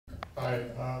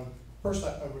Hi. First,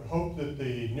 I would hope that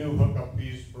the new hookup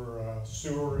fees for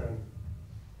sewer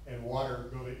and water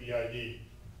go to EID.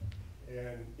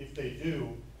 And if they do,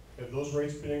 have those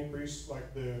rates been increased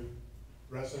like the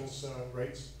residents'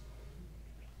 rates?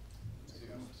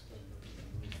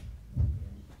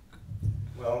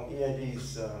 Well,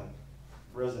 EID's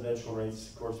residential rates,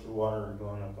 of course, for water are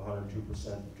going up 102%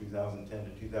 from 2010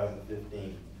 to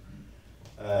 2015.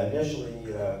 Initially,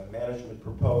 management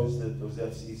proposed that those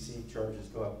FCC charges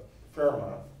go up a fair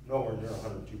amount, nowhere near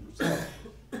 102%.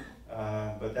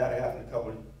 But that happened a couple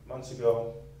of months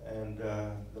ago, and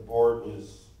the board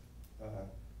was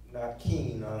not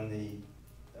keen on the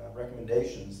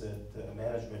recommendations that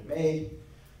management made.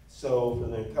 So for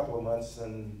the couple of months,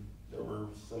 and there were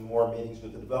some more meetings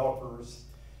with the developers.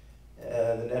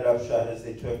 The net upshot is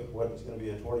they took what was going to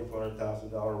be a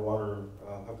 $400,000 water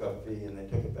hookup fee, and they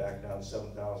took it back down to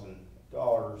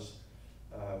 $7,000.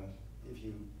 If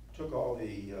you took all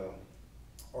the,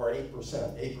 or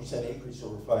 8% increase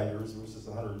over 5 years versus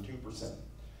 102%.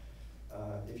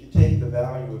 If you take the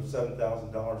value of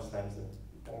 $7,000 times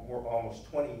almost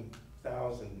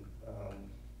 20,000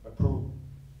 approved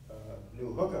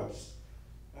new hookups,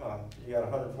 you got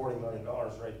 $140 million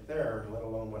right there, let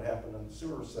alone what happened on the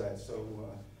sewer side. So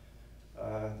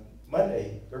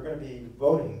Monday, they're going to be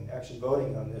actually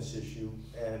voting on this issue,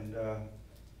 and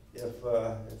if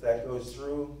that goes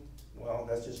through, well,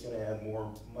 that's just going to add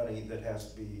more money that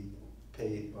has to be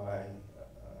paid by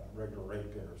regular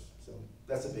ratepayers. So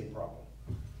that's a big problem.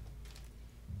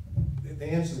 The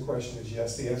answer to the question is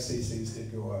yes, the FCCs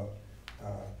did go up.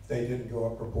 They didn't go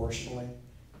up proportionally.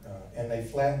 And they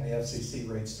flattened the FCC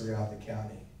rates throughout the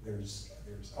county. There's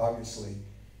obviously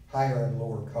higher and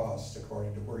lower costs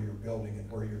according to where you're building and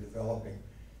where you're developing.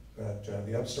 But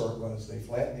the upstart was they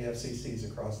flattened the FCCs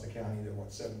across the county. They're what,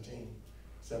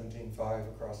 17.5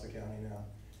 across the county now.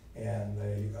 And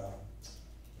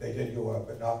they did go up,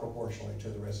 but not proportionally to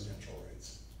the residential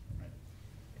rates. Right.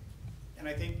 And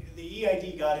I think the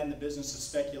EID got in the business of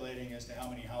speculating as to how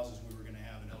many houses we were going to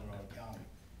have in El Dorado County.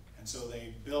 And so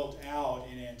they built out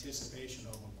in anticipation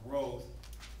of a growth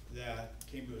that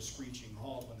came to a screeching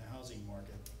halt when the housing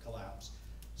market collapsed.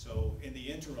 So in the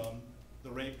interim,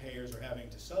 the ratepayers are having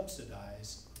to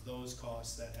subsidize those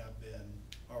costs that have been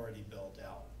already built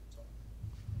out.